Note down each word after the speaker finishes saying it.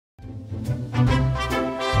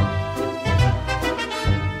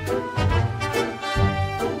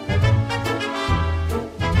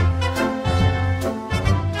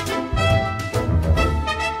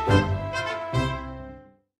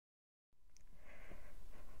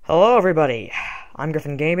Hello everybody, I'm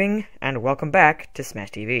Griffin Gaming, and welcome back to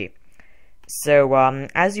Smash TV. So,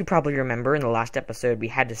 as you probably remember, in the last episode we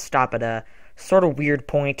had to stop at a sort of weird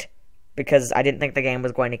point, because I didn't think the game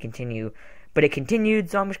was going to continue, but it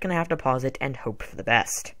continued, so I'm just gonna have to pause it and hope for the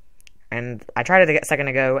best. And I tried it a second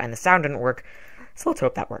ago, and the sound didn't work, so let's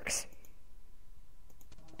hope that works.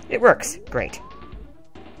 It works, great.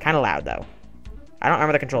 Kinda loud, though. I don't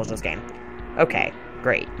remember the controls of this game. Okay,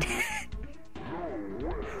 great.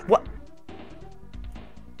 What?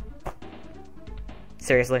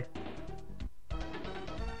 Seriously?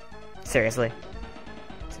 Seriously?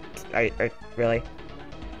 Really?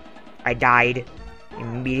 I died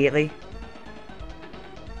immediately?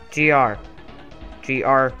 GR.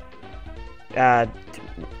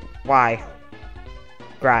 Why?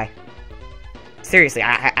 Gry. Seriously,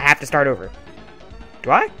 I have to start over. Do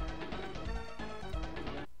I?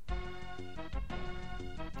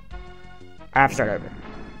 I have to start over.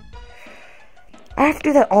 I have to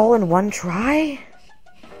do that all in one try?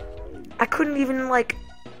 I couldn't even, like...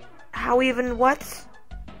 How even, what?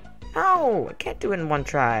 No, I can't do it in one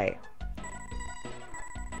try.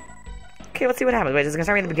 Okay, let's see what happens. Wait, is it gonna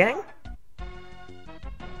start me at the beginning?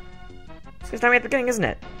 It's gonna start me at the beginning, isn't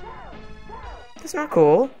it? That's not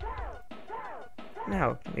cool.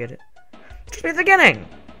 No, get it. It's just me at the beginning!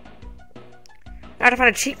 I have to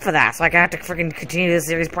find a cheat for that, so I have to freaking continue this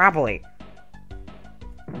series properly.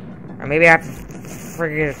 Or maybe I have to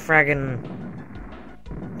friggin'...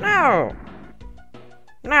 No!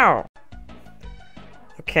 No!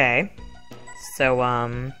 Okay. So,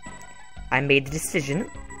 I made the decision,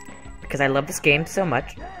 because I love this game so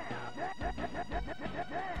much.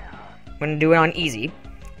 I'm gonna do it on easy,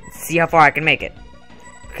 see how far I can make it.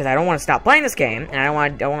 Because I don't want to stop playing this game, and I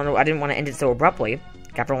didn't want to end it so abruptly,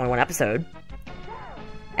 after only one episode.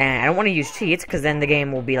 And I don't want to use cheats, because then the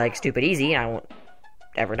game will be, like, stupid easy, and I won't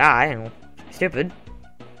ever die, and it'll be stupid.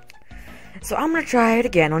 So I'm gonna try it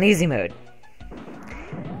again on easy mode.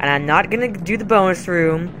 And I'm not gonna do the bonus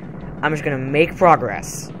room, I'm just gonna make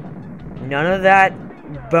progress. None of that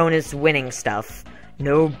bonus winning stuff.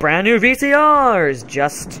 No brand new VCRs,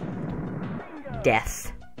 just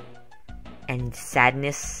death. And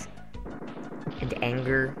sadness. And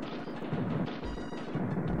anger.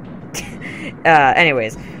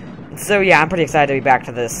 Anyways. So yeah, I'm pretty excited to be back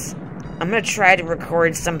to this. I'm gonna try to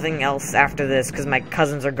record something else after this, because my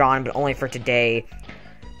cousins are gone, but only for today.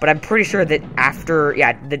 But I'm pretty sure that after, yeah,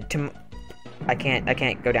 I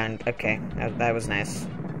can't go down, okay, that was nice.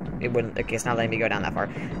 It wouldn't, okay, it's not letting me go down that far.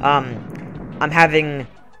 I'm having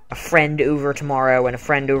a friend over tomorrow, and a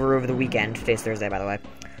friend over the weekend. Today's Thursday, by the way.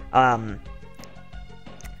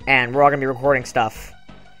 And we're all gonna be recording stuff.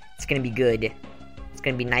 It's gonna be good. It's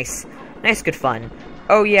gonna be nice, good fun.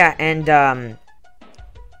 Oh yeah, and,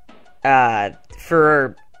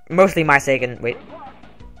 for mostly my sake, and wait,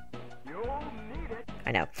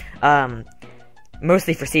 I know,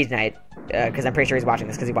 mostly for Siege Night, because I'm pretty sure he's watching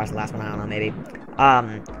this, because he watched the last one, I don't know, maybe,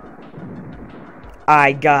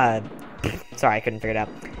 sorry, I couldn't figure it out.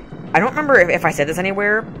 I don't remember if I said this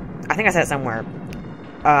anywhere. I think I said it somewhere.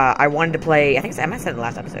 I wanted to play, I might have said it in the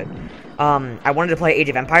last episode, I wanted to play Age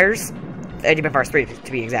of Empires 3,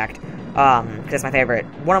 to be exact, because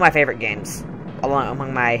it's one of my favorite games.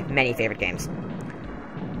 Among my many favorite games.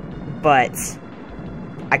 But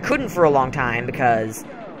I couldn't for a long time because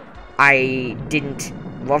I didn't,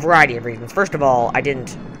 well, a variety of reasons. First of all, I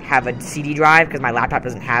didn't have a CD drive because my laptop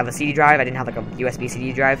doesn't have a CD drive. I didn't have like a USB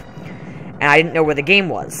CD drive. And I didn't know where the game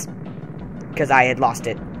was because I had lost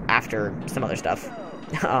it after some other stuff.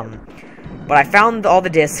 But I found all the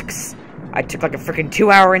discs. I took like a freaking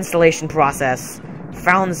 2-hour installation process,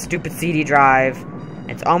 found the stupid CD drive, and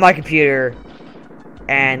it's on my computer,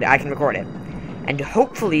 and I can record it. And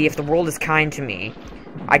hopefully, if the world is kind to me,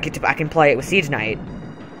 I can play it with Siege Night,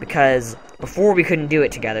 because before we couldn't do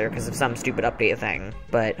it together because of some stupid update thing,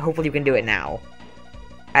 but hopefully you can do it now.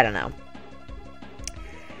 I don't know.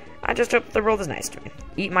 I just hope the world is nice to me.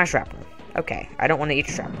 Eat my shrapnel. Okay, I don't want to eat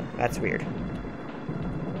shrapnel. That's weird.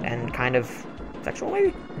 And kind of sexual,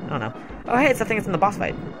 maybe? I don't know. Oh, hey, it's the thing that's in the boss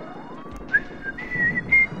fight.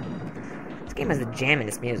 This game has the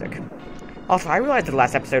jammiest music. Also, I realized that the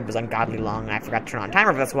last episode was ungodly long, and I forgot to turn on a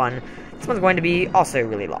timer for this one. This one's going to be also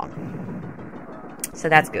really long. So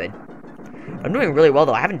that's good. I'm doing really well,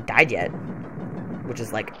 though. I haven't died yet. Which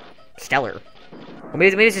is, like, stellar. Well,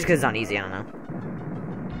 maybe it's just because it's on easy, I don't know.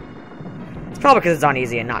 It's probably because it's on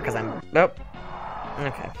easy and not because I'm... Nope.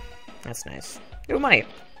 Okay. That's nice. Ooh, money.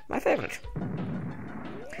 My favorite.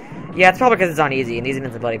 Yeah, it's probably because it's on easy, and these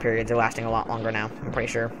invincibility periods are lasting a lot longer now, I'm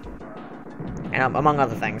pretty sure. And among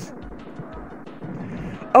other things.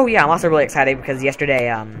 Oh yeah, I'm also really excited because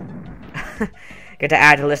yesterday, get to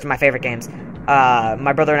add to the list of my favorite games.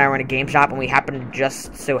 My brother and I were in a game shop, and we happened to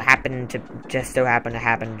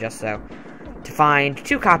find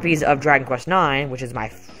 2 copies of Dragon Quest IX, which is my,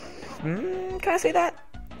 can I say that?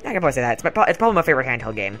 Yeah, I can probably say that. It's probably my favorite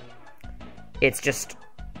handheld game. It's just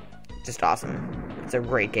awesome. It's a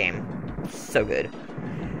great game. So good.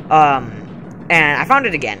 And I found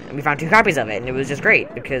it again. We found 2 copies of it, and it was just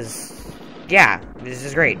great, because, yeah, it was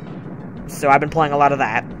just great. So I've been playing a lot of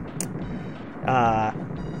that.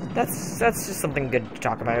 That's just something good to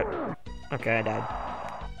talk about. Okay, I died.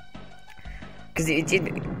 Because it's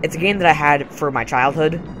a game that I had for my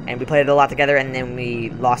childhood, and we played it a lot together, and then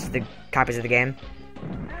we lost the copies of the game.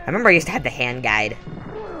 I remember I used to have the hand guide.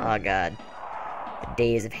 Oh god. The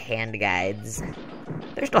days of hand guides.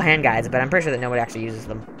 They're still hand guides, but I'm pretty sure that nobody actually uses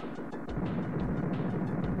them.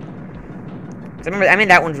 I mean,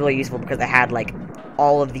 that one's really useful because I had, like,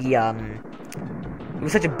 all of the, it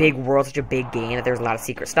was such a big world, such a big game, that there was a lot of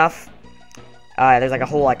secret stuff. There's, like, a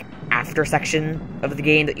whole, like, after section of the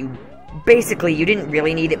game that you didn't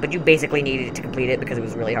really need it, but you basically needed it to complete it because it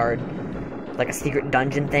was really hard. Like a secret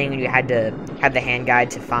dungeon thing, and you had to have the hand guide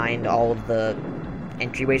to find all of the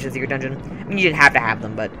entryways to the secret dungeon. I mean, you didn't have to have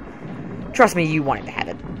them, but trust me, you wanted to have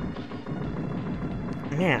it.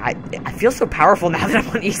 Man, I feel so powerful now that I'm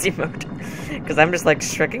on easy mode. Because I'm just, like,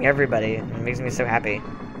 shrekking everybody. It makes me so happy.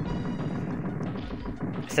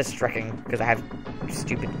 I said shrekking, because I have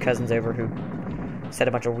stupid cousins over who said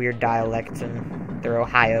a bunch of weird dialects, and they're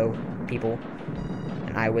Ohio people.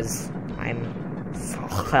 And I'm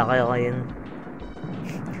Australian.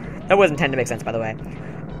 That wasn't intended to make sense, by the way.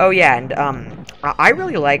 Oh, yeah, and, I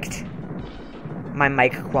really liked my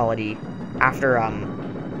mic quality after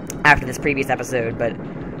this previous episode, but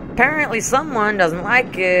apparently someone doesn't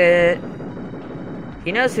like it.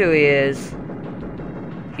 He knows who he is.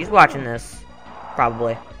 He's watching this.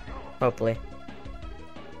 Probably. Hopefully.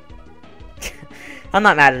 I'm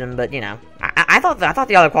not mad at him, but, you know. I thought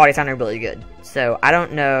the audio quality sounded really good. So, I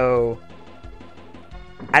don't know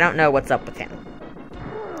what's up with him.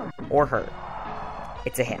 Or her.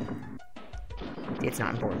 It's a him. It's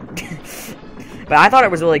not important. But I thought it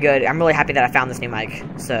was really good. I'm really happy that I found this new mic.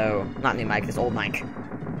 So, not new mic, this old mic.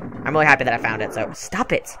 I'm really happy that I found it, so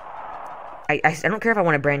stop it! I don't care if I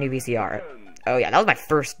want a brand new VCR. Oh yeah, that was my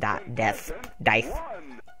first dive.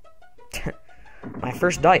 My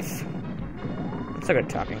first dive. I'm so good at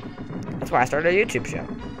talking. That's why I started a YouTube show.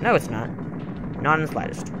 No, it's not. Not in the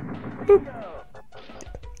slightest. Boop.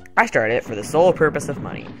 I started it for the sole purpose of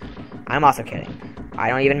money. I'm also kidding. I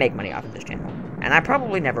don't even make money off of this channel. And I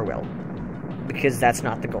probably never will. Because that's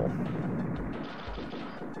not the goal.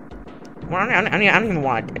 Well, I don't even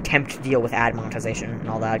want to attempt to deal with ad monetization and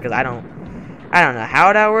all that, because I don't know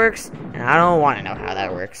how that works, and I don't want to know how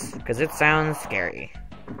that works, because it sounds scary.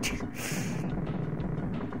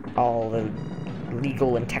 All the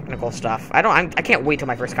legal and technical stuff. I can't wait till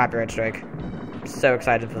my first copyright strike. I'm so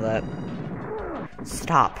excited for that.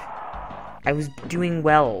 Stop. I was doing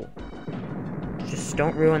well. Just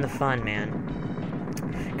don't ruin the fun, man.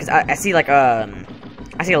 Because I see, like,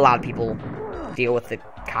 I see a lot of people deal with the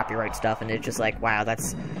copyright stuff, and it's just like, wow,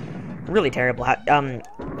 that's really terrible. I'm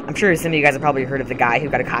sure some of you guys have probably heard of the guy who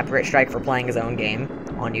got a copyright strike for playing his own game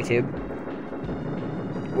on YouTube,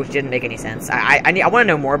 which didn't make any sense. I want to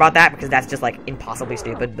know more about that, because that's just, like, impossibly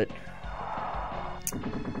stupid, but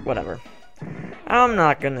whatever. I'm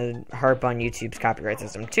not gonna harp on YouTube's copyright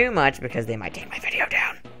system too much, because they might take my video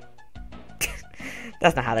down.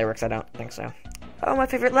 That's not how that works, I don't think so. Oh, my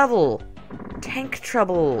favorite level! Tank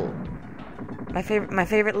Trouble! My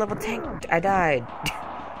favorite level tank. I died.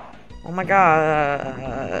 Oh my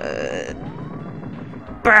god.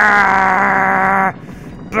 Bah!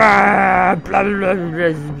 Bah! Blah, blah,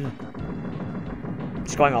 blah.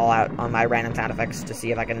 Just going all out on my random sound effects to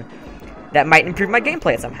see if I can... That might improve my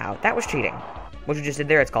gameplay somehow. That was cheating. What you just did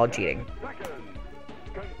there, it's called cheating.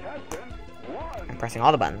 I'm pressing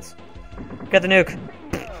all the buttons. Get the nuke.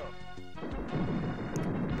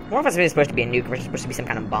 I wonder if it's really supposed to be a nuke, or it's supposed to be some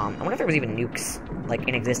kind of bomb. I wonder if there was even nukes, like,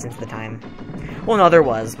 in existence at the time. Well, no, there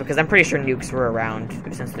was, because I'm pretty sure nukes were around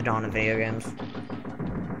since the dawn of video games.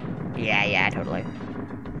 Yeah, totally.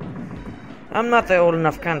 I'm not the old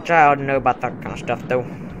enough kind of child to know about that kind of stuff, though.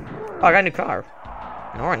 Oh, I got a new car.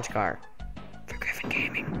 An orange car. For Griffin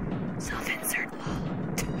Gaming. Self-insert, lol.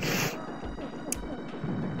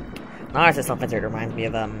 Honestly, self-insert reminds me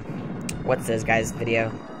of, what's this guy's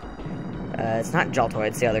video? It's not Jaltoid,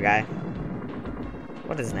 it's the other guy.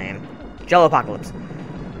 What is his name? Jellopocalypse.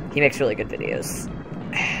 He makes really good videos.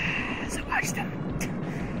 So watch them.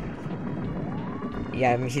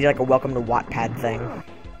 Yeah, I mean, he did like a welcome to Wattpad thing.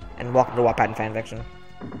 and welcome to Wattpad and fanfiction.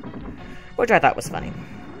 Which I thought was funny.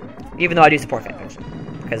 Even though I do support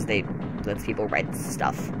fanfiction. Because they let people write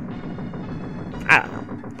stuff. I don't know.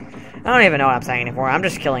 I don't even know what I'm saying anymore. I'm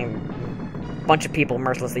just killing a bunch of people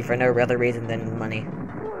mercilessly for no other reason than money.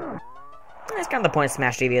 That's kind of the point of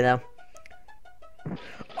Smash TV, though.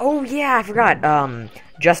 Oh, yeah, I forgot.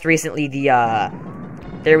 Just recently,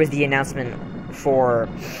 there was the announcement for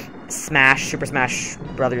Smash, Super Smash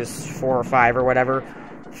Brothers 4 or 5 or whatever,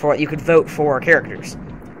 for you could vote for characters.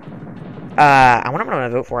 I wonder what I'm gonna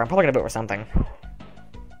vote for. I'm probably gonna vote for something.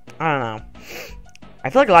 I don't know. I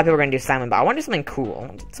feel like a lot of people are gonna do Simon, but I want to do something cool.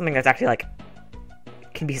 Something that's actually, like,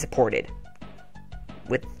 can be supported.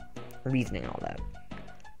 With reasoning and all that.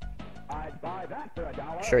 I'd buy that for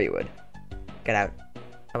 $1. Sure you would. Get out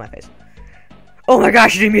of my face. Oh my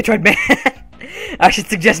gosh, you're doing Mutoid Man! I should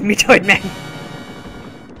suggest Mutoid Man.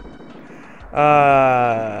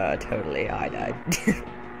 Totally. I died.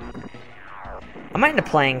 I might end up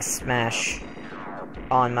playing Smash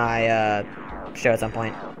on my, show at some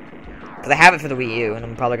point. Because I have it for the Wii U, and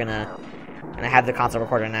I'm probably gonna... And I have the console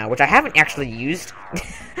recorder now, which I haven't actually used.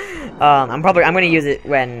 I'm gonna use it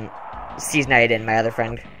when Steve's Night and my other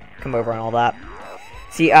friend come over and all that.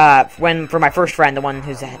 See, for my first friend, the one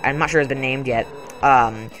who's, I'm not sure has been named yet,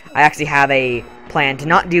 I actually have a plan to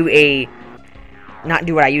not do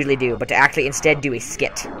what I usually do, but to actually instead do a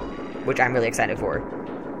skit, which I'm really excited for.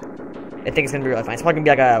 I think it's gonna be really fun. It's probably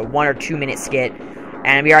gonna be like a 1 or 2 minute skit,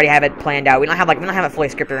 and we already have it planned out. We don't have it fully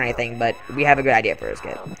scripted or anything, but we have a good idea for a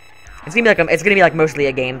skit. It's gonna be like mostly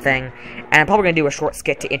a game thing, and I'm probably gonna do a short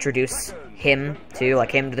skit to introduce him to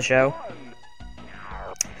the show.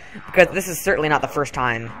 Because this is certainly not the first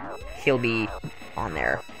time he'll be on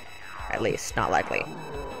there. At least, not likely.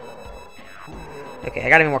 Okay, I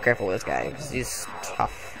gotta be more careful with this guy, because he's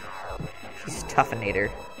tough. He's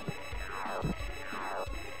tough-a-nator.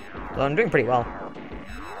 Well, I'm doing pretty well.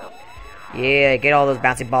 Yeah, get all those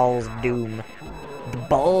bouncy balls of doom. The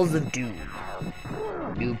balls of doom.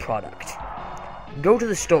 New product. Go to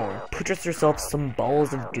the store, purchase yourself some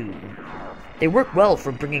balls of doom. They work well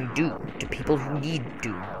for bringing doom to people who need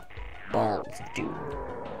doom. Balls of doom.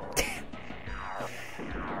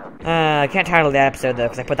 I can't title the episode, though,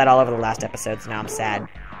 because I put that all over the last episode, so now I'm sad.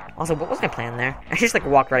 Also, what was my plan there? I just, like,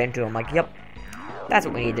 walked right into him, like, yep. That's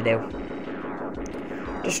what we need to do.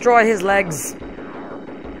 Destroy his legs.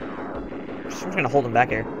 I'm just gonna hold him back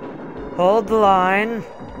here. Hold the line.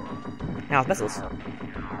 Now, it's missiles.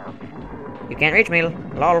 You can't reach me,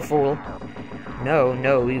 lol fool.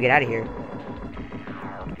 No, you get out of here.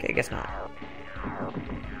 Okay, I guess not.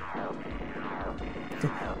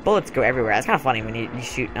 Bullets go everywhere. That's kind of funny when you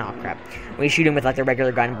shoot. Oh crap! When you shoot him with like the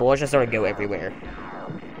regular gun, bullets just sort of go everywhere.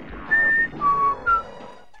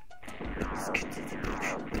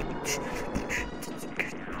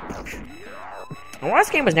 Well, this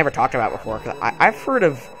game was never talked about before. Cause I've heard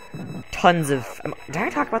of tons of. Did I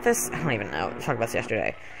talk about this? I don't even know. I talked about this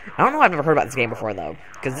yesterday. I don't know. I've never heard about this game before though,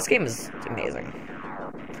 because this game is amazing.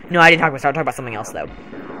 No, I didn't talk about. I talked about something else though.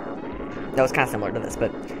 That was kind of similar to this,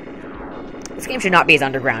 but. This game should not be as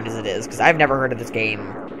underground as it is, because I've never heard of this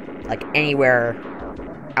game, like, anywhere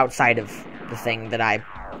outside of the thing that I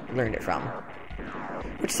learned it from.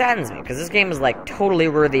 Which saddens me, because this game is, like, totally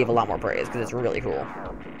worthy of a lot more praise, because it's really cool.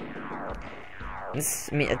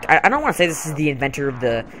 I don't want to say this is the inventor of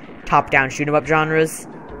the top-down shoot-'em-up genres,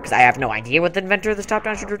 because I have no idea what the inventor of this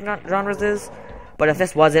top-down shoot-'em-up genres is, but if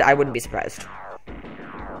this was it, I wouldn't be surprised.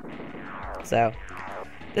 So...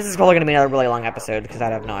 This is probably going to be another really long episode, because I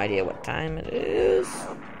have no idea what time it is.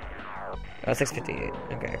 Oh, 6:58.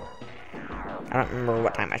 Okay. I don't remember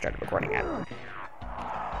what time I started recording at.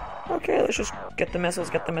 Okay, let's just get the missiles,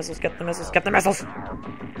 get the missiles, get the missiles, get the missiles!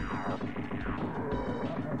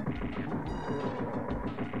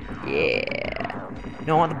 Yeah.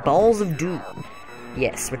 No, I want the balls of doom.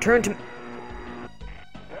 Yes, return to...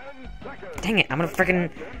 Dang it, I'm gonna frickin'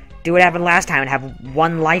 do what happened last time and have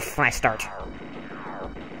 1 life when I start.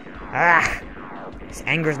 Ah, this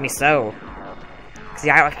angers me so. See,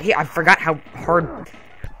 I forgot how hard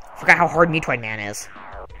Mutoid Man is.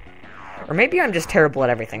 Or maybe I'm just terrible at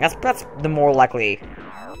everything. That's the more likely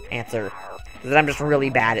answer. That I'm just really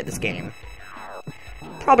bad at this game.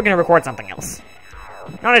 Probably gonna record something else.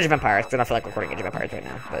 Not Age of Empires, because I don't feel like recording Age of Empires right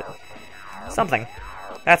now, but something.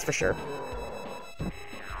 That's for sure.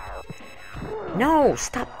 No,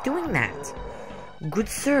 stop doing that. Good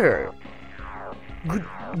sir. Good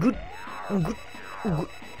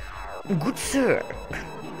sir.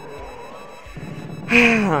 I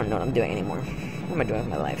don't know what I'm doing anymore. What am I doing with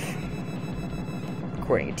my life?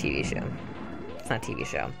 Recording a TV show. It's not a TV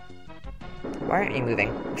show. Why aren't you moving?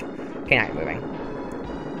 Okay, now you're moving.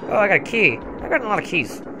 Oh, I got a key. I got a lot of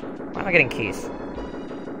keys. Why am I getting keys?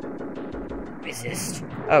 Resist.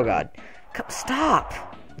 Oh god. Stop!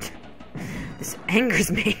 This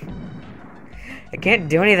angers me. I can't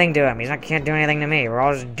do anything to him. Can't do anything to me. We're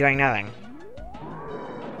all just doing nothing.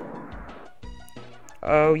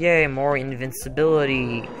 Oh yay, more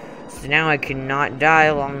invincibility. So now I cannot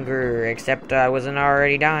die longer, except I wasn't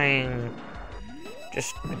already dying.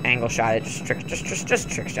 Just angle shot it, just trick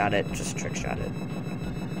shot it, just trick shot it.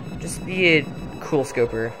 Just be a cool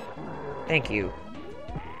scoper. Thank you.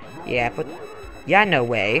 Yeah, no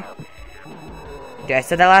way. I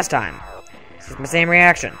said that last time. This is my same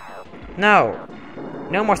reaction. No.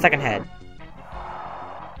 No more second head.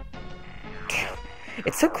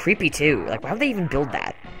 It's so creepy too. Like, why would they even build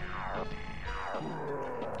that?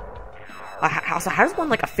 Also, how does one,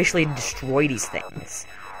 like, officially destroy these things?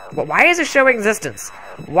 Why is it showing existence?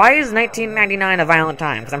 Why is 1999 a violent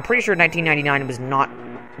time? Because I'm pretty sure 1999 was not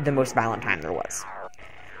the most violent time there was.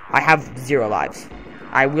 I have 0 lives.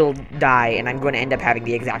 I will die, and I'm going to end up having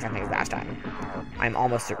the exact same thing as last time. I'm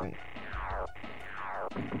almost certain.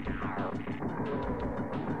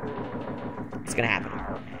 It's gonna happen.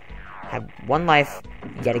 I have 1 life,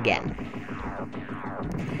 yet again.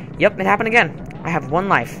 Yep, it happened again. I have 1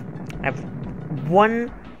 life. I have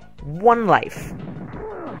one life.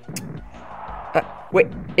 Wait,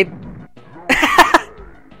 it...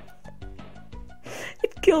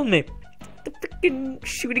 It killed me. The freaking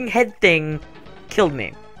shooting head thing killed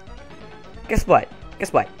me. Guess what?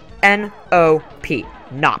 N-O-P.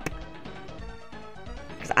 Nop.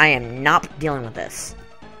 Because I am not dealing with this.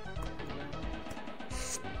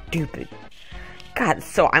 Stupid. God,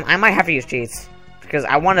 so I might have to use cheats. Because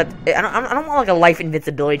I want to... I don't want, like, a life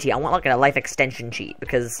invincibility cheat. I want, like, a life extension cheat.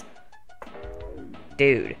 Because...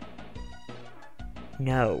 Dude.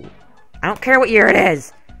 No. I don't care what year it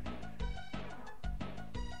is.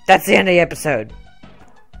 That's the end of the episode.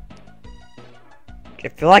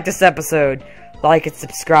 If you like this episode, like and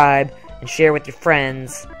subscribe, and share with your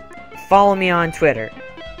friends. Follow me on Twitter.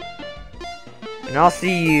 And I'll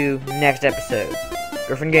see you next episode.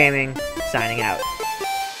 Griffin Gaming, signing out.